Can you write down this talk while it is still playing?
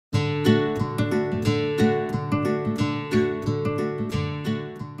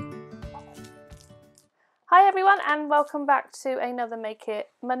and welcome back to another Make It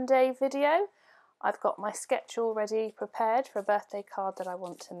Monday video. I've got my sketch already prepared for a birthday card that I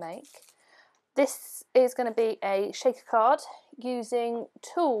want to make. This is going to be a shaker card using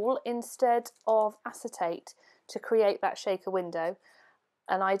Tulle instead of acetate to create that shaker window.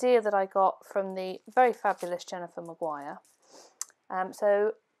 An idea that I got from the very fabulous Jennifer Mcquire.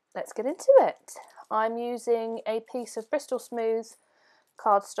 So let's get into it. I'm using a piece of Bristol Smooth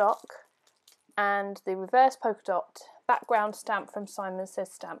cardstock and the reverse polka dot background stamp from Simon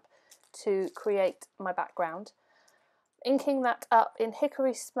Says Stamp to create my background. Inking that up in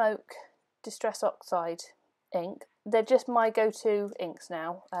Hickory Smoke Distress Oxide ink. They're just my go-to inks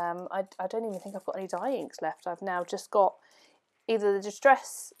now. I don't even think I've got any dye inks left. I've now just got either the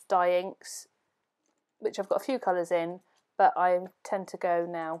Distress dye inks, which I've got a few colours in, but I tend to go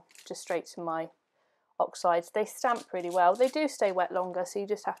now just straight to my Oxides. They stamp really well. They do stay wet longer, so you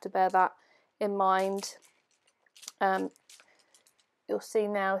just have to bear that in mind. You'll see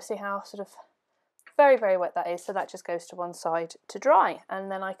now, see how sort of very wet that is, so that just goes to one side to dry,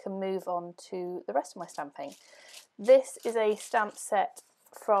 and then I can move on to the rest of my stamping. This is a stamp set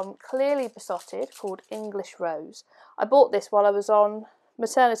from Clearly Besotted called English Rose. I bought this while I was on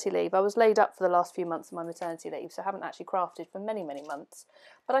maternity leave. I was laid up for the last few months of my maternity leave, so I haven't actually crafted for many months,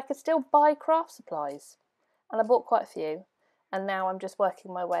 but I could still buy craft supplies, and I bought quite a few, and now I'm just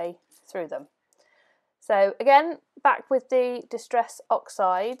working my way through them. So again, back with the Distress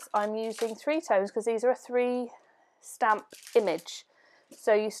Oxides, I'm using 3 tones because these are a 3 stamp image.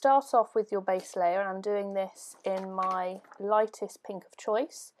 So you start off with your base layer, and I'm doing this in my lightest pink of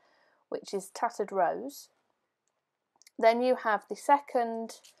choice, which is Tattered Rose. Then you have the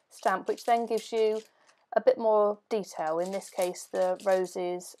second stamp, which then gives you a bit more detail, in this case the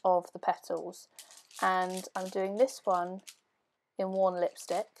roses of the petals. And I'm doing this one in Worn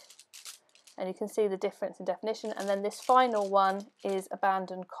Lipstick. And you can see the difference in definition. And then this final one is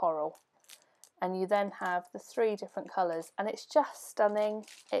Abandoned Coral. And you then have the 3 different colours, and it's just stunning.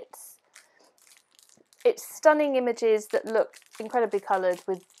 It's stunning images that look incredibly coloured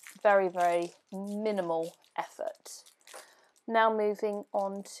with very minimal effort. Now moving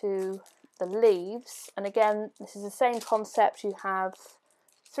on to the leaves, and again this is the same concept. You have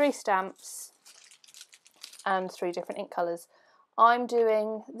 3 stamps and 3 different ink colours. I'm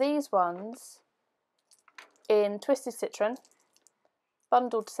doing these ones in Twisted Citron,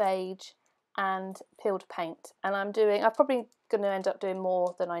 Bundled Sage and Peeled Paint, and I'm probably going to end up doing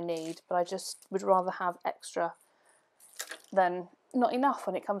more than I need, but I just would rather have extra than not enough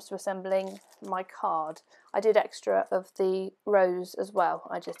when it comes to assembling my card. I did extra of the rose as well,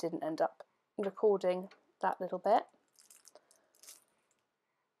 I just didn't end up recording that little bit.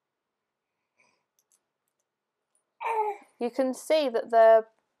 You can see that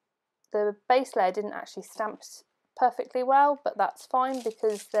the base layer didn't actually stamp perfectly well, but that's fine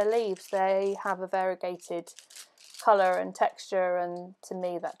because they're leaves. They have a variegated colour and texture, and to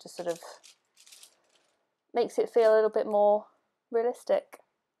me that just sort of makes it feel a little bit more realistic.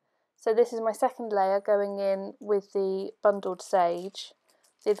 So this is my second layer going in with the Bundled Sage.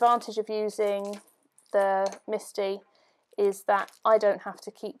 The advantage of using the Misty is that I don't have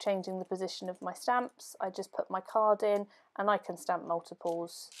to keep changing the position of my stamps. I just put my card in and I can stamp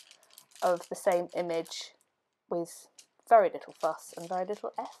multiples of the same image with very little fuss and very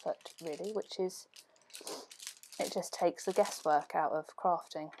little effort, really, which is, it just takes the guesswork out of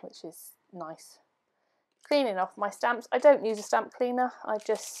crafting, which is nice. Cleaning off my stamps, I don't use a stamp cleaner, I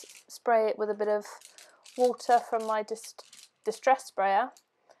just spray it with a bit of water from my distress sprayer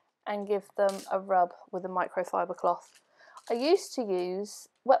and give them a rub with a microfiber cloth. I used to use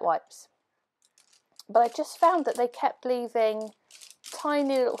wet wipes, but I just found that they kept leaving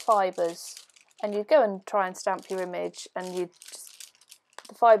tiny little fibres, and you'd go and try and stamp your image and the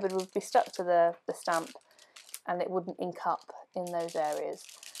fibre would be stuck to the stamp and it wouldn't ink up in those areas.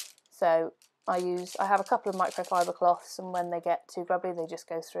 So I have a couple of microfiber cloths, and when they get too grubby they just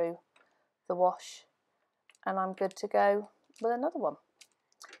go through the wash and I'm good to go with another one.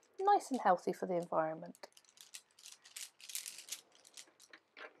 Nice and healthy for the environment.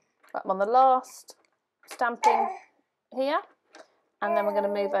 Right, I'm on the last stamping here, and then we're going to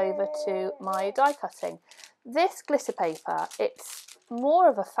move over to my die cutting. This glitter paper, it's more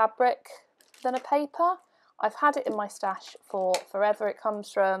of a fabric than a paper. I've had it in my stash for forever. It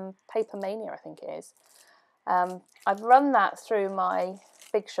comes from Paper Mania, I think it is. I've run that through my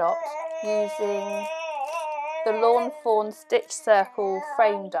Big Shot using the Lawn Fawn Stitch Circle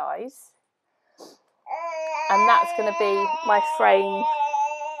frame dies, and that's going to be my frame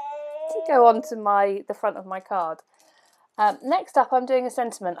to go onto the front of my card. Next up, I'm doing a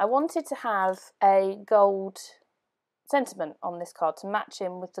sentiment. I wanted to have a gold sentiment on this card to match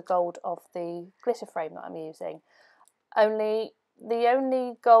in with the gold of the glitter frame that I'm using. Only the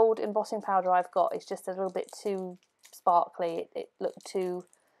only gold embossing powder I've got is just a little bit too sparkly. It looked too,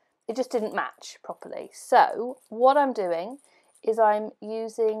 it just didn't match properly. So what I'm doing is I'm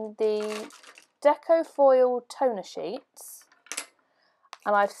using the Decofoil toner sheets,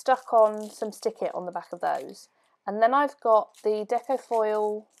 and I've stuck on some Stick It on the back of those. And then I've got the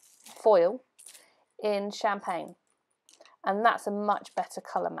Decofoil foil in Champagne, and that's a much better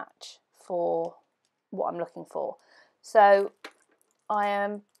colour match for what I'm looking for. So I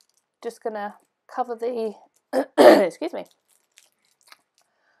am just going to cover the, excuse me,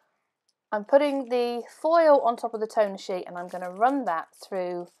 I'm putting the foil on top of the toner sheet, and I'm going to run that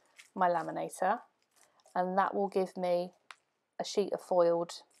through my laminator, and that will give me a sheet of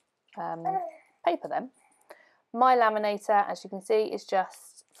foiled paper then. My laminator, as you can see, is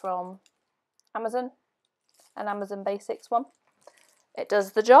just from Amazon, an Amazon Basics one. It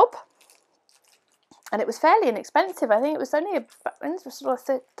does the job, and it was fairly inexpensive. I think it was only sort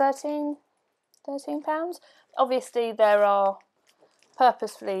of £13. Obviously there are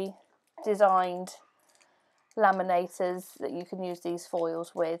purposefully designed laminators that you can use these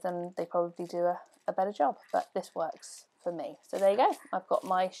foils with, and they probably do a better job, but this works for me. So there you go, I've got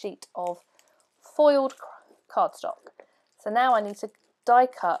my sheet of foiled cardstock. So now I need to die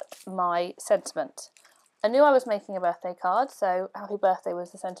cut my sentiment. I knew I was making a birthday card, so happy birthday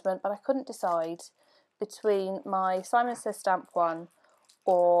was the sentiment, but I couldn't decide between my Simon Says Stamp one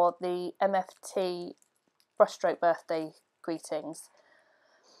or the MFT Brushstroke birthday greetings.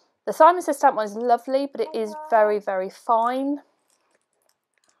 The Simon Says Stamp one is lovely, but it is very, very fine.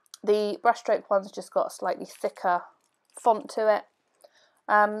 The Brushstroke one's just got a slightly thicker font to it.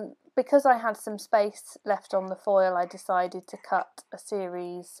 Because I had some space left on the foil, I decided to cut a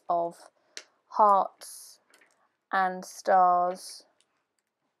series of hearts and stars.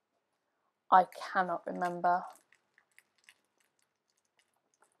 I cannot remember.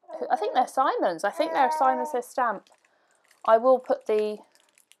 I think they're Simon's. I think they're a Simon Says Stamp. I will put the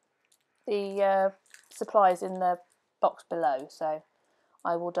supplies in the box below, so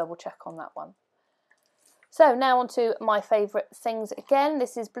I will double check on that one. So now on to my favourite things again.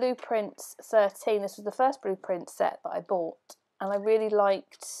 This is Blueprints 13. This was the first Blueprint set that I bought, and I really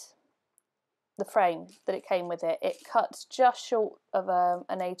liked the frame that it came with it. It cuts just short of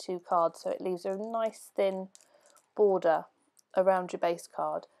an A2 card, so it leaves a nice thin border around your base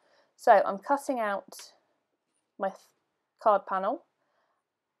card. So I'm cutting out my card panel.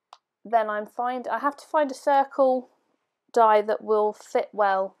 Then I have to find a circle die that will fit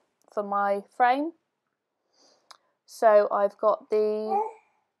well for my frame. So I've got the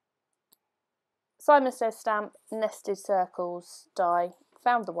Simon Says Stamp Nested Circles die,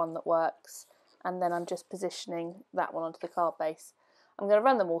 found the one that works, and then I'm just positioning that one onto the card base. I'm going to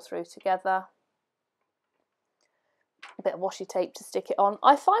run them all through together. A bit of washi tape to stick it on.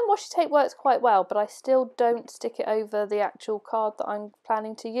 I find washi tape works quite well, but I still don't stick it over the actual card that I'm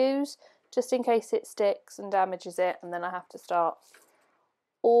planning to use, just in case it sticks and damages it, and then I have to start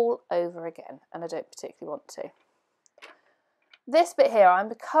all over again, and I don't particularly want to. This bit here, I'm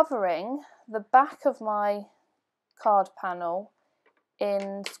covering the back of my card panel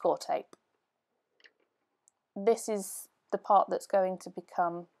in score tape. This is the part that's going to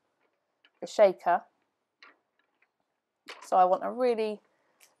become the shaker. So I want a really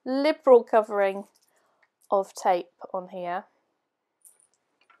liberal covering of tape on here.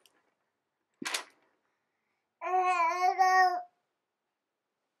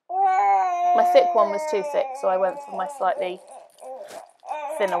 My thick one was too thick, so I went for my slightly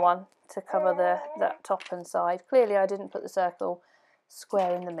thinner one to cover that top and side. Clearly I didn't put the circle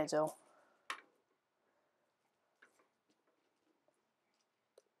square in the middle.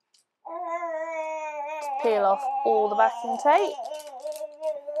 Just peel off all the backing tape.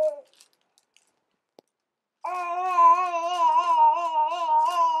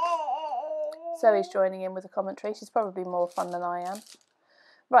 Zoe's joining in with a commentary. She's probably more fun than I am.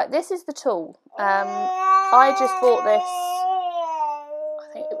 Right, this is the Tulle. I just bought this.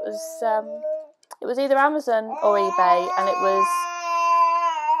 I think it was either Amazon or eBay, and it was.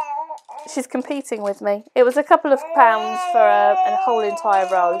 She's competing with me. It was a couple of pounds for a whole entire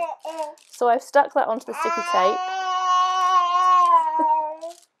row. So I've stuck that onto the sticky tape.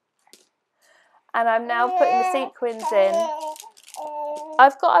 And I'm now putting the sequins in.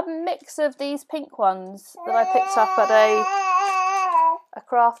 I've got a mix of these pink ones that I picked up at a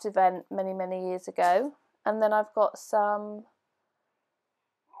craft event many, many years ago. And then I've got some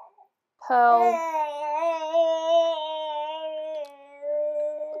pearl,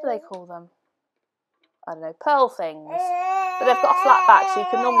 what do they call them? I don't know, pearl things, but they've got a flat back, so you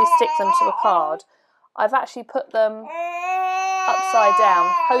can normally stick them to a card. I've actually put them upside down,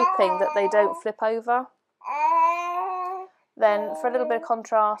 hoping that they don't flip over. Then for a little bit of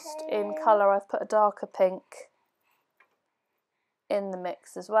contrast in colour, I've put a darker pink in the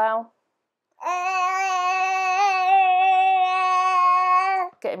mix as well.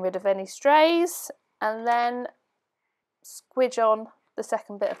 Getting rid of any strays, and then squidge on the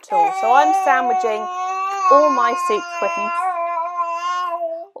second bit of tulle. So I'm sandwiching all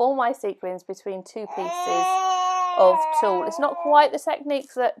my sequins between two pieces of tulle. It's not quite the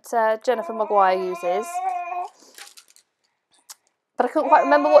technique that Jennifer Mcquire uses, but I couldn't quite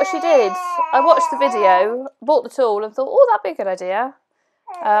remember what she did. I watched the video, bought the tulle and thought, oh, that'd be a good idea.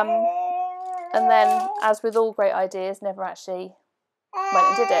 And then, as with all great ideas, never actually went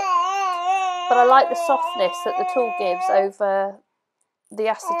and did it. But I like the softness that the tulle gives over the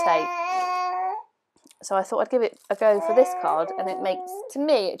acetate. So I thought I'd give it a go for this card, and it makes, to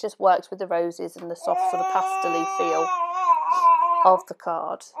me, it just works with the roses and the soft sort of pastel-y feel of the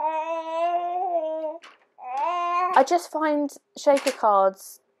card. I just find shaker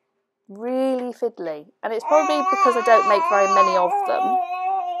cards really fiddly, and it's probably because I don't make very many of them.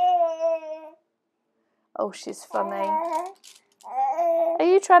 Oh, she's funny. Are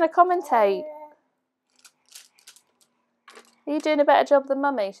you trying to commentate? Are you doing a better job than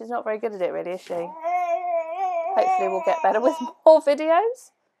Mummy? She's not very good at it, really, is she? Hopefully we'll get better with more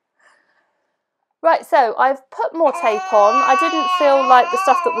videos. Right, so I've put more tape on. I didn't feel like the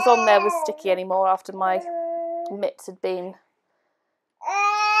stuff that was on there was sticky anymore after my mitts had been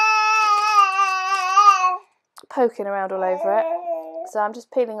poking around all over it. So I'm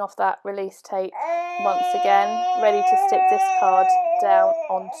just peeling off that release tape once again, ready to stick this card down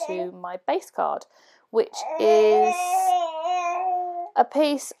onto my base card, which is a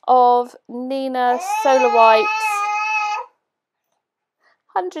piece of Neenah Solar White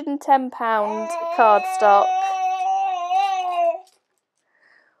 £110 cardstock,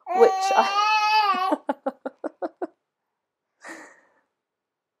 which I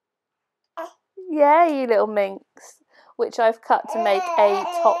yeah, you little minx, which I've cut to make a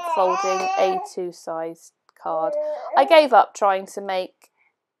top folding A2 size card. I gave up trying to make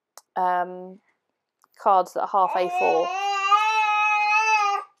cards that are half A4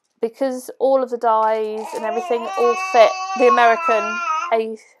 because all of the dies and everything all fit the American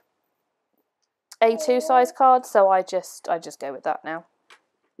A2 size card, so I just go with that now.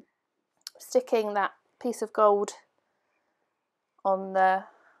 Sticking that piece of gold on the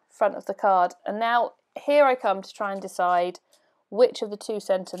front of the card, and now here I come to try and decide which of the two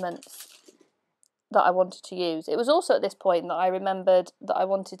sentiments that I wanted to use. It was also at this point that I remembered that I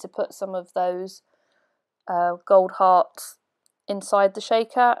wanted to put some of those gold hearts inside the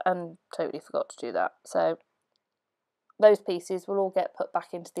shaker and totally forgot to do that. So those pieces will all get put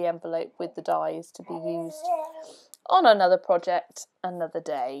back into the envelope with the dies to be used on another project another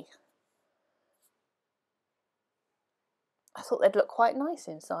day. I thought they'd look quite nice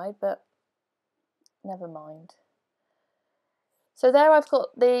inside, but never mind. So there I've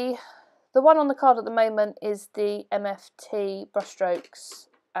got the one on the card at the moment is the MFT Brushstrokes,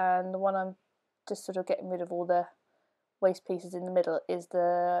 and the one I'm just sort of getting rid of all the waste pieces in the middle is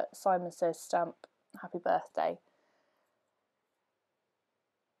the Simon Says stamp Happy Birthday.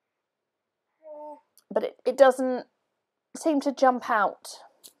 But it doesn't seem to jump out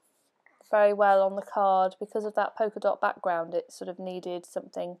very well on the card because of that polka dot background. It sort of needed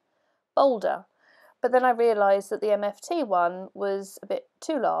something bolder. But then I realised that the MFT one was a bit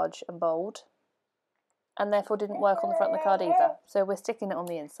too large and bold, and therefore didn't work on the front of the card either. So we're sticking it on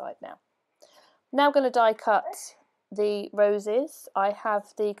the inside now. Now going to die cut the roses. I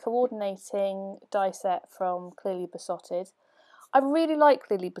have the coordinating die set from Clearly Besotted. I really like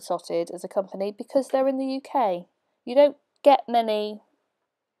Clearly Besotted as a company because they're in the UK. You don't get many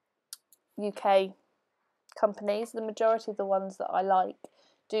UK companies. The majority of the ones that I like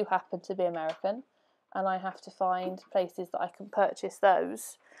do happen to be American, and I have to find places that I can purchase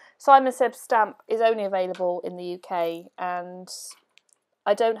those. Simon Says stamp is only available in the UK, and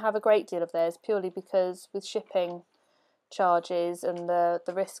I don't have a great deal of theirs purely because with shipping charges and the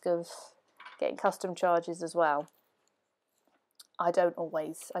risk of getting custom charges as well, I don't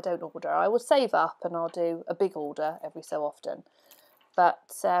order. I will save up and I'll do a big order every so often. But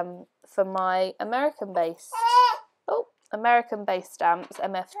for my American-based stamps,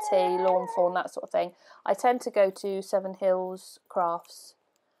 MFT, Lawn Fawn, that sort of thing, I tend to go to Seven Hills Crafts.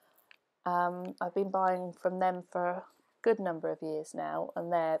 I've been buying from them for good number of years now,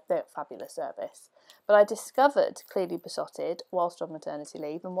 and they're a fabulous service. But I discovered Clearly Besotted whilst on maternity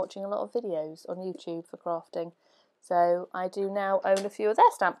leave and watching a lot of videos on YouTube for crafting. So I do now own a few of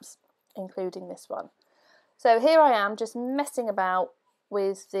their stamps, including this one. So here I am just messing about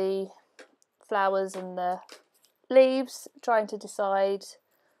with the flowers and the leaves, trying to decide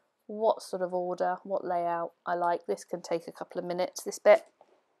what sort of order, what layout I like. This can take a couple of minutes, this bit.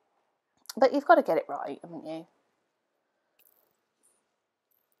 But you've got to get it right, haven't you?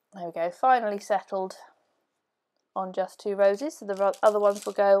 There we go, finally settled on just 2 roses, so the other ones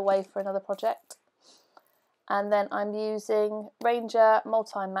will go away for another project. And then I'm using Ranger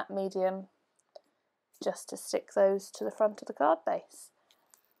Multi-Matte Medium just to stick those to the front of the card base.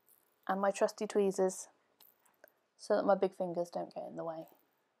 And my trusty tweezers so that my big fingers don't get in the way.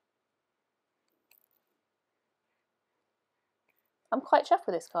 I'm quite chuffed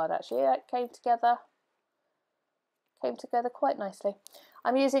with this card actually. It came together quite nicely.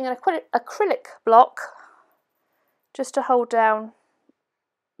 I'm using an acrylic block just to hold down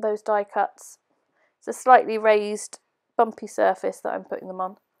those die cuts. It's a slightly raised, bumpy surface that I'm putting them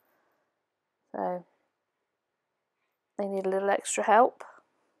on. So they need a little extra help.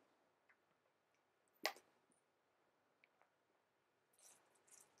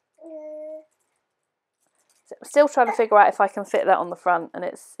 So I'm still trying to figure out if I can fit that on the front, and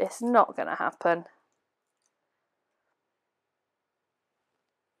it's not going to happen.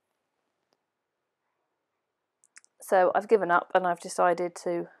 So I've given up and I've decided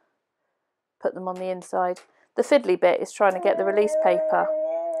to put them on the inside. The fiddly bit is trying to get the release paper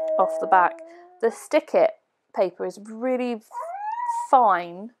off the back. The stick it paper is really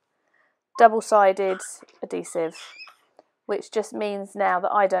fine, double-sided adhesive, which just means now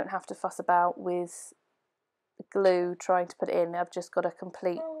that I don't have to fuss about with the glue trying to put it in. I've just got a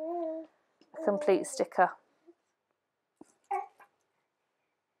complete sticker.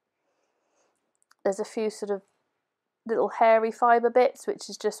 There's a few sort of little hairy fibre bits, which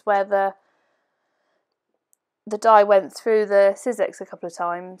is just where the die went through the Sizzix a couple of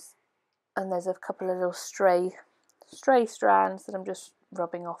times, and there's a couple of little stray strands that I'm just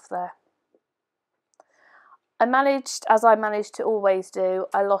rubbing off there. As I managed to always do,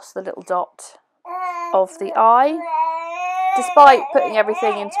 I lost the little dot of the eye. Despite putting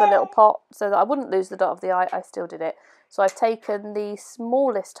everything into a little pot so that I wouldn't lose the dot of the eye, I still did it. So I've taken the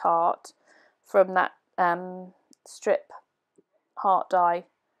smallest heart from that strip heart die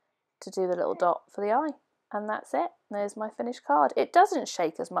to do the little dot for the eye, and that's it. There's my finished card. It doesn't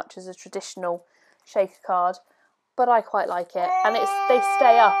shake as much as a traditional shaker card, but I quite like it, and they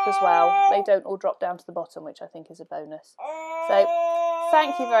stay up as well. They don't all drop down to the bottom, which I think is a bonus. So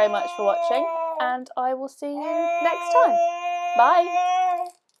thank you very much for watching, and I will see you next time. Bye.